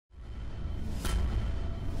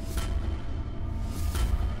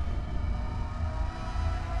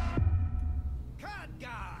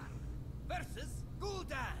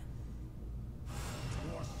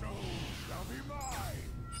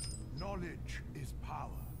is power.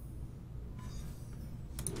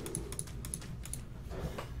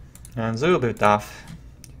 And this will be tough.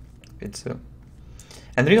 Bit so.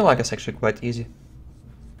 And real luck is actually quite easy.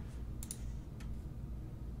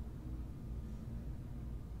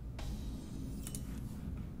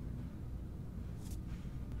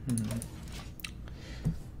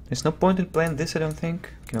 There's no point in playing this, I don't think.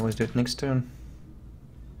 Can always do it next turn.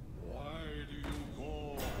 Why do you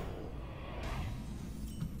go?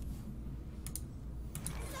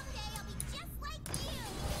 Someday I'll be just like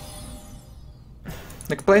you.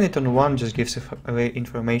 Like playing it on one just gives away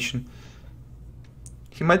information.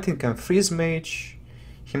 He might think I'm freeze mage.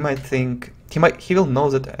 He might think he will know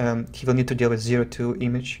that he will need to deal with 0-2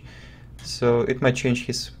 image. So it might change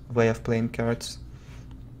his way of playing cards.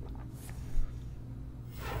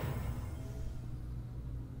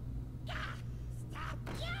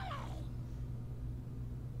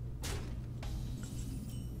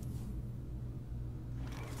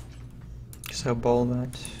 So ball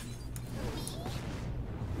that.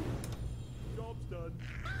 Job's done.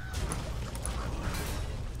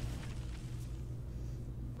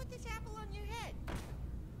 Put this apple on your head.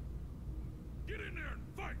 Get in there and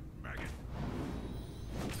fight, maggot.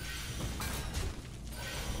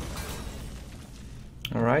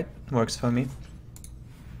 Alright, works for me.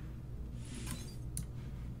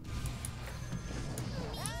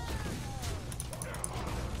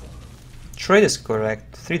 Trade is correct.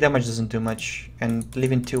 3 damage doesn't do much, and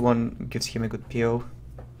leaving 2-1 gives him a good PO.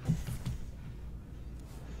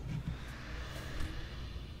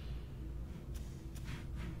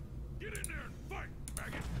 Get in there and fight,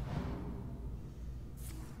 maggot.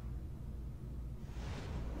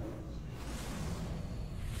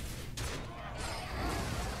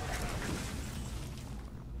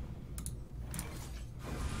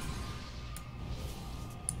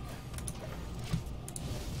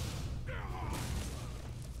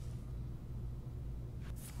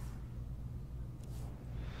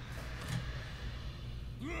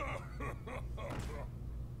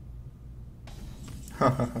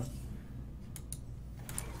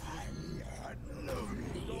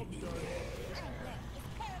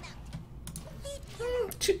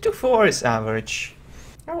 Two to 4 is average.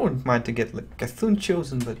 I wouldn't mind to get like Cthulhu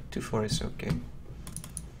chosen, but 2-4 is okay.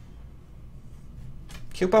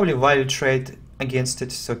 He'll probably value trade against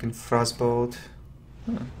it so I can frostbolt.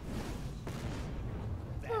 Huh.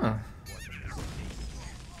 Huh.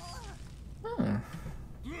 Huh.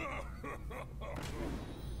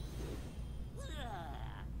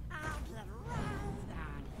 I'll get around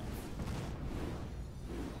on it.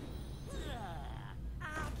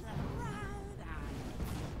 I'll get around on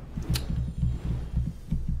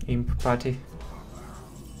it. Imp party.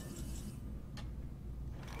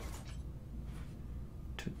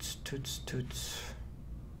 Toots, toots, toots.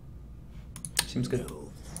 Seems good.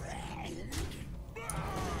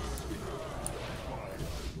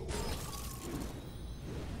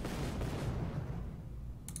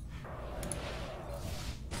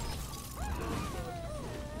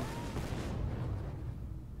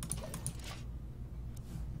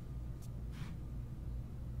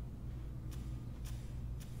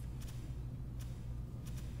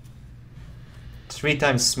 Three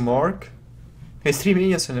times Smorg? It's 3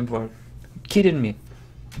 minions on the board. Kidding me.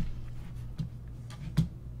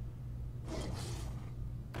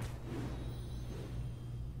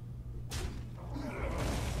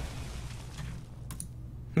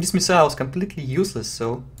 This missile is completely useless,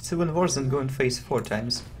 so it's even worse than going face 4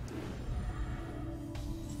 times.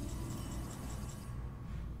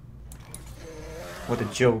 What a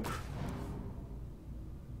joke.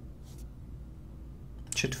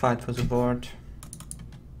 Should fight for the board.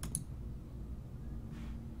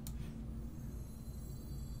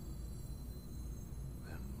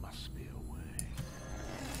 There must be a way.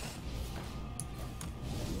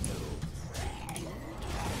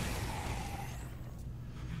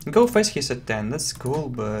 Go face he's at 10, that's cool,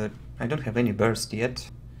 but I don't have any burst yet.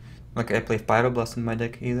 Like I play Pyroblast in my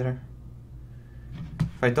deck either.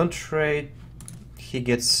 If I don't trade, he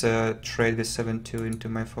gets trade with 7-2 into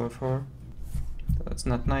my 4-4. That's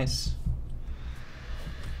not nice.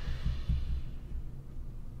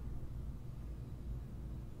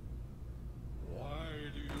 Why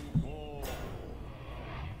do you go?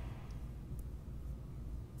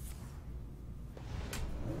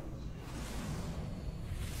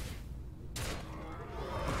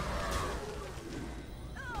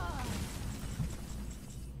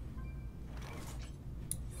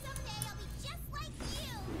 Someday I'll be just like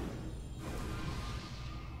you.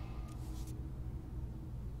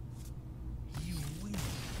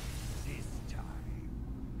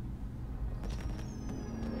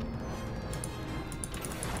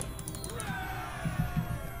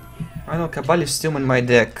 I know Cabal is still in my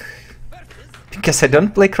deck. Because I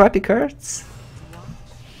don't play crappy cards?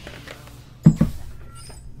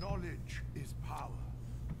 Knowledge is power.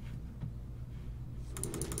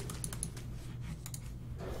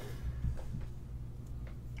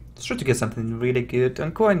 Let's try to get something really good.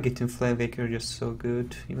 And Coin getting Flamewaker just so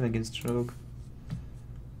good, even against Rogue.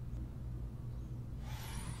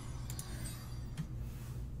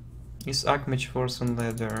 Is Archmage Force on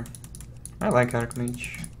leather? I like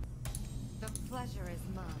Archmage. The pleasure is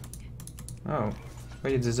mine. Oh,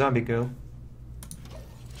 where did the zombie go?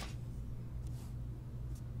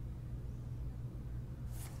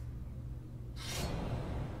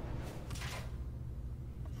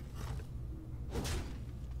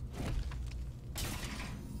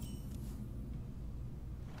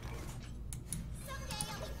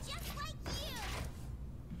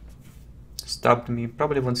 Stopped me.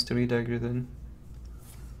 Probably wants to re-dagger then.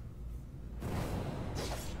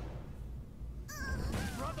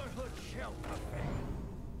 Brotherhood shall prevail.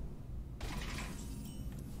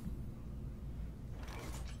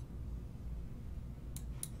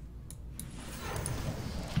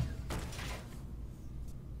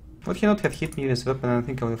 Would he not have hit me with his weapon? I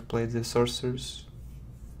think I would have played the sorcerers.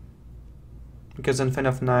 Because then Fan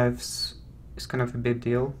of Knives is kind of a big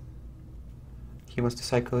deal. He wants to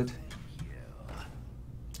cycle it.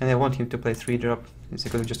 And I want him to play 3-drop, since he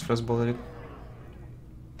could have just frostbolted it.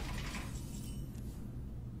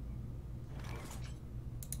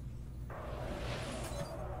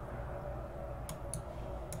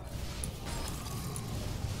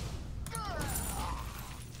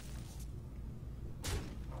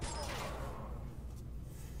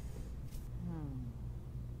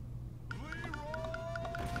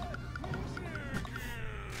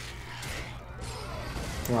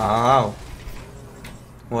 Wow.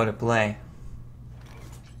 What a play.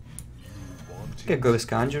 I could go with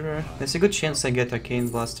Conjurer. There's a good chance I get Arcane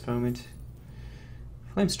Blast from it.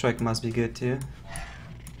 Flame Strike must be good too.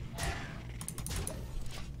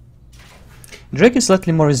 Drake is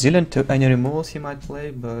slightly more resilient to any removals he might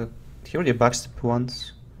play, but he already backstep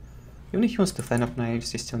once. Even if he wants to Fan of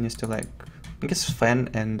Knives, he still needs to like... I guess Fan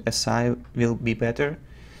and SI will be better.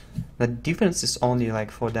 The difference is only like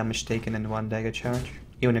 4 damage taken and 1 dagger charge,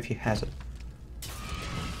 even if he has it.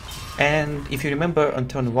 And if you remember, on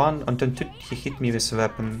turn 1, on turn 2 he hit me with a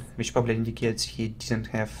weapon, which probably indicates he didn't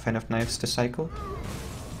have Fan of Knives to cycle.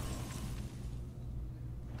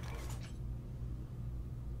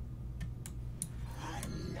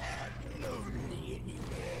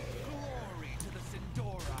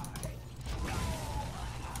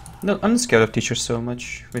 No, I'm not scared of Teacher so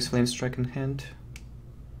much with Flame Strike in hand.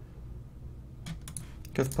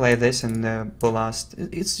 Could play this and Blast.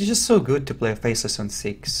 It's just so good to play Faceless on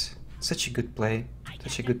 6. Such a good play.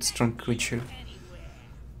 Such a good strong creature.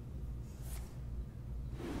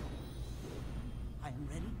 I'm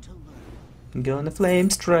ready to learn. Gonna Flame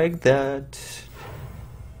Strike that.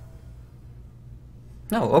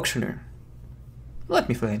 No, Auctioneer. Let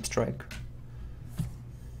me Flame Strike.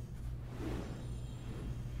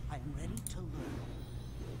 I'm ready to learn.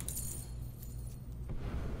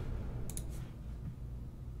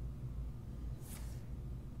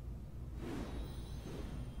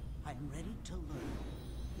 I'm ready to learn.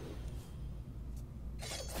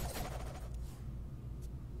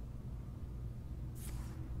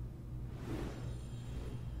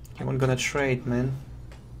 You weren't gonna trade, man.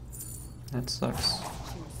 That sucks.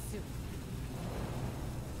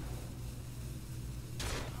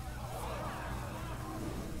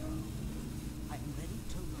 I'm ready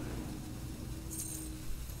to learn.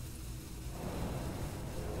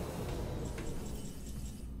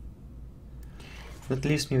 That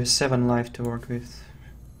leaves me with 7 life to work with.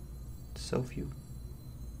 So few.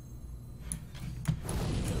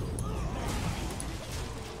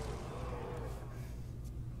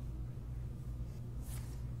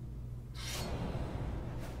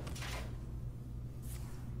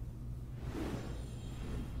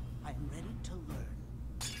 I'm ready to learn.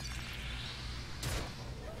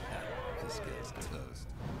 This guy's toast.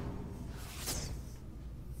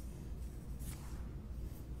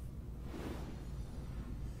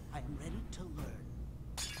 I'm ready to learn.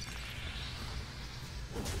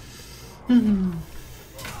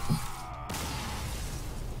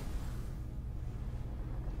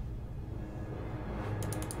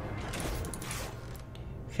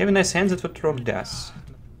 Having nice hands at what Rogue does.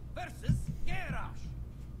 Versus Garrosh.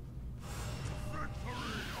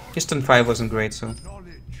 His turn 5 wasn't great, so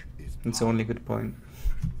Knowledge is it's the only good point.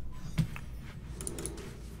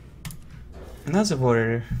 Another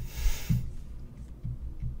warrior.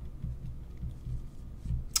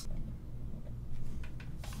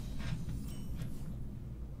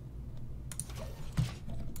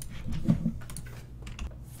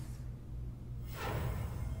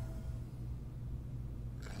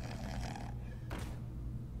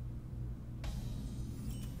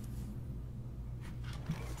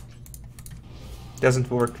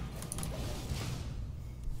 Doesn't work.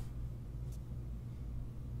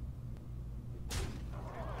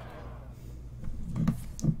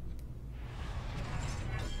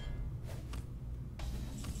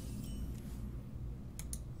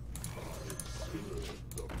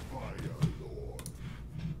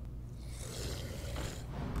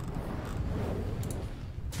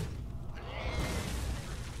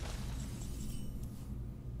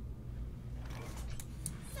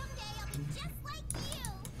 Someday I'll be just like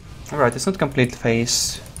you. Alright, it's not complete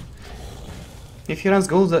phase. If he runs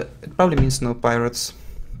gold, it probably means no pirates.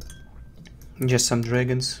 Just some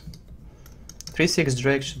dragons. 3-6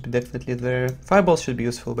 drake should be definitely there. Fireball should be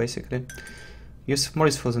useful, basically. More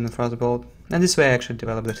useful than the frostbolt. And this way I actually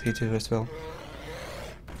developed the 3-2 as well.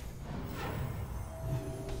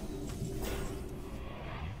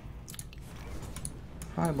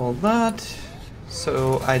 Fireball that.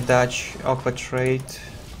 So I dodge Aqua Trait.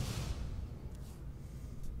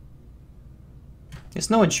 There's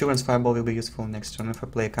no insurance. Fireball will be useful next turn if I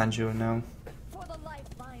play a Conjurer now. For the life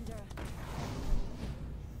binder.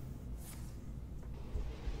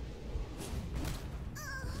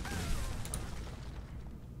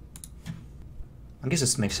 I guess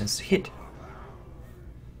this makes sense to hit.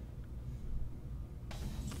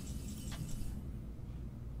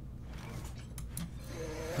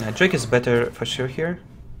 Yeah, Drake is better for sure here.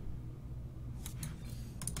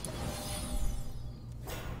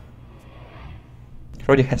 He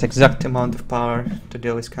already has exact amount of power to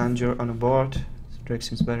deal with Conjure on a board, so Drake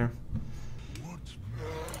seems better.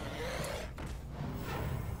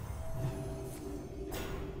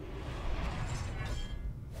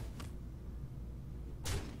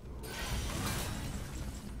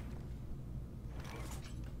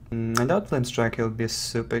 I doubt Flame Strike will be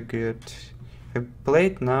super good. If I play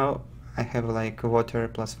it now, I have like water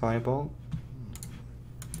plus fireball.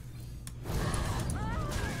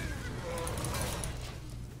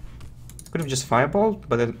 Could have just fireball,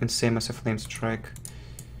 but it's same as a flame strike.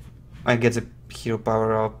 I get the hero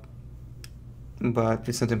power up, but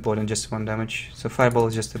it's not important, just 1 damage. So fireball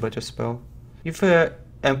is just a better spell. If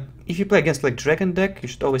you play against like dragon deck, you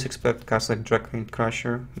should always expect cards like Draconic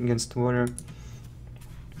Crusher against water.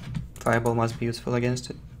 Fireball must be useful against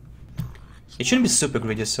it. It shouldn't be super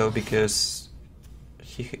greedy, so because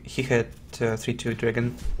he had 3-2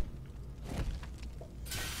 dragon.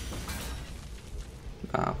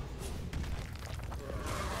 Wow.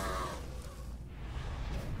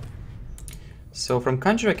 So from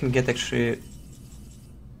Conjure I can get actually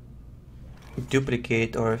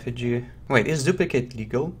Duplicate or Effigy. Wait, is Duplicate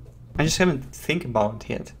legal? I just haven't think about it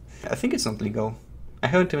yet. I think it's not legal. I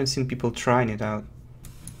haven't even seen people trying it out.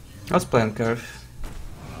 Let's play on curve.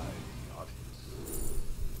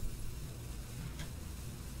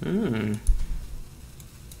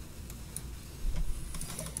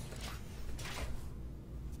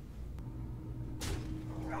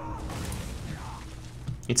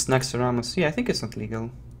 It's Naxxramas. Yeah, I think it's not legal.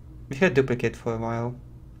 We had Duplicate for a while.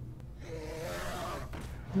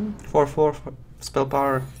 4-4 spell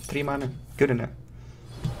power, 3 mana. Good enough.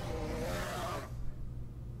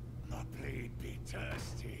 The blade be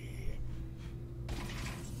thirsty.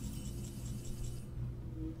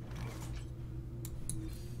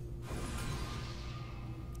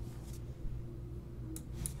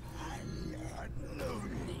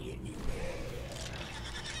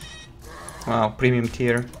 Wow, premium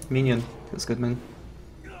tier. Minion. Feels good, man.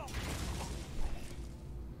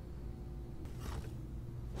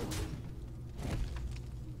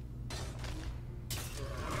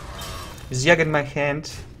 Is Yogg in my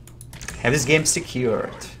hand? Have this game secured.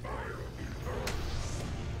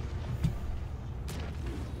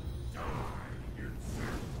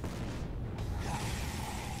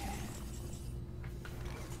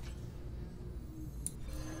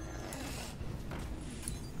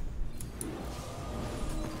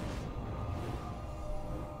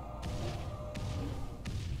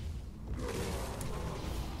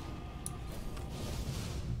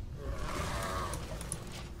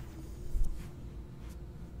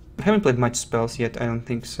 I haven't played much spells yet, I don't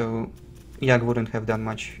think, so Yogg wouldn't have done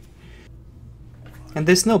much. And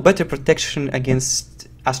there's no better protection against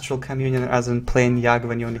Astral Communion other than playing Yogg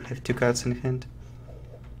when you only have 2 cards in hand.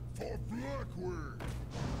 For Blackwood.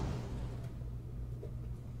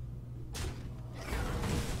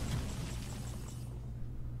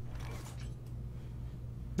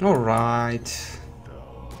 Alright.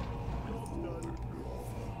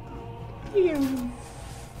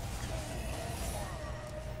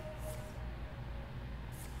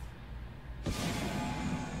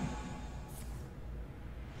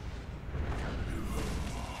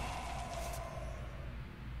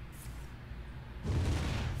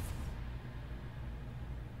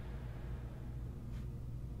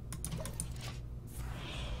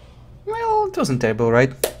 it wasn't terrible,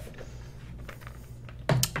 right?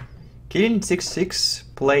 Killing 6/6,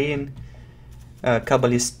 playing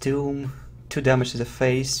Kabbalist Tomb, 2 damage to the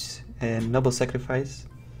face, and Noble Sacrifice.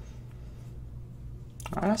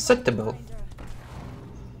 Acceptable.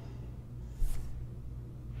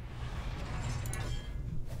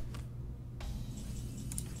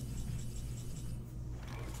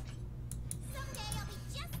 Someday I'll be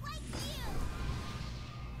just like you.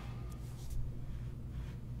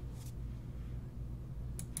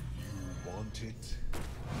 You want it?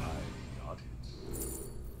 I got it.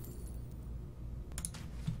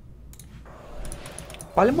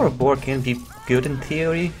 Polymorph Boar can be good in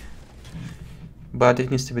theory, but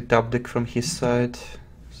it needs to be top deck from his side,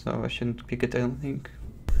 so I shouldn't pick it, I don't think.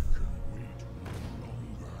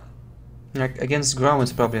 Like, against ground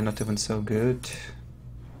it's probably not even so good.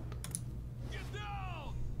 Get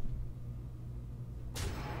down!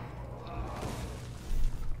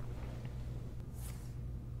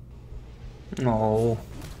 No.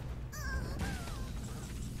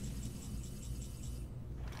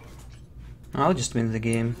 I'll just win the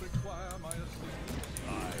game. Require my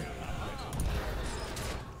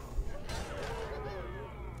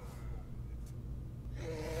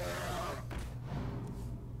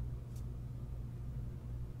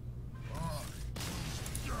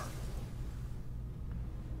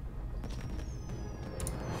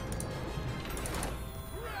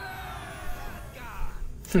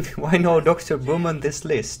assistance. Why no Dr. Boom on this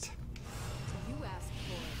list? You asked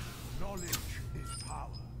for it. Knowledge is power.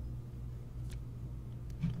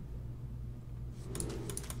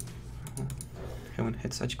 Haven't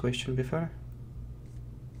had such question before.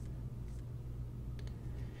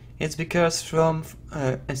 It's because from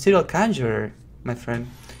a serial conjurer, my friend,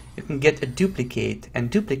 you can get a duplicate, and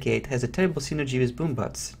duplicate has a terrible synergy with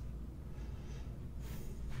boombots.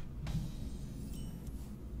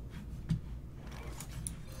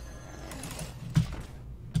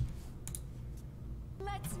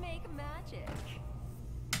 Let's make magic.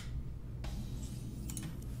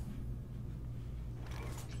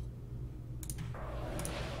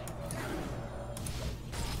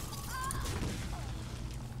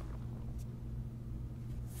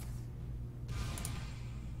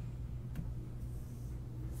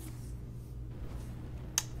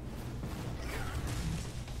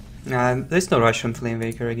 There's no rush on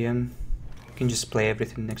Flamewaker again. You can just play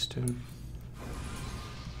everything next turn.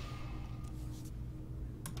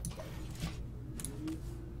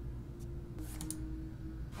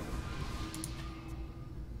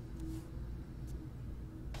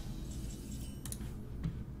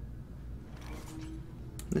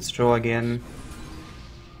 Let's draw again.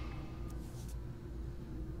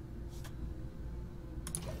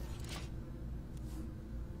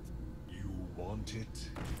 You want it?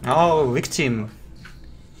 Oh, victim!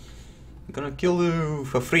 I'm gonna kill you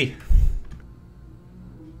for free.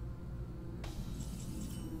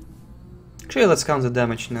 Actually, let's count the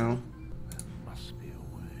damage now. Must be a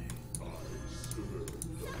way. Someday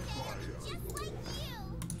I'll be just like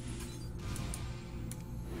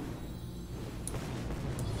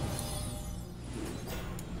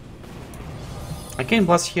you. Arcane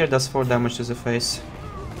Blast here does 4 damage to the face.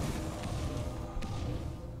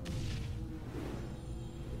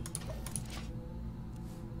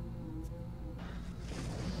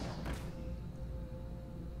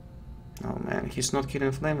 Oh man, he's not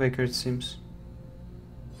killing Flamewaker, it seems.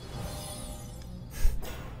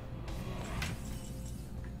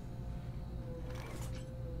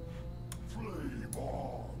 Flame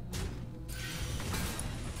on!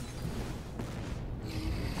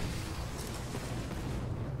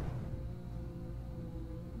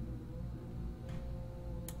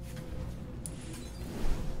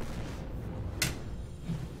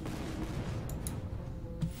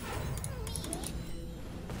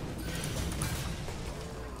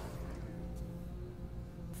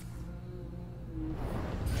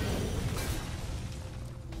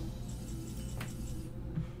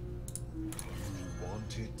 You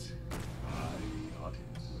want it? I got it.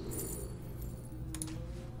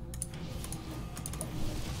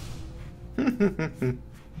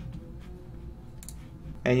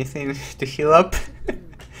 Anything to heal up?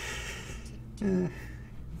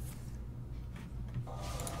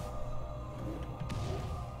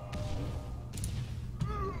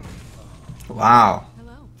 Wow.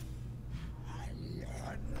 Hello.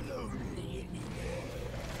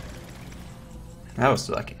 That was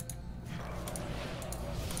lucky.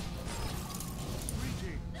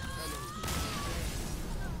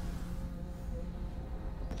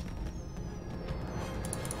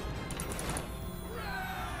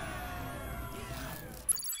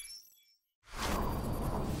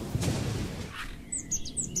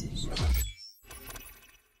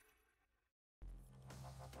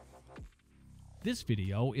 This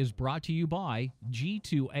video is brought to you by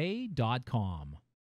G2A.com.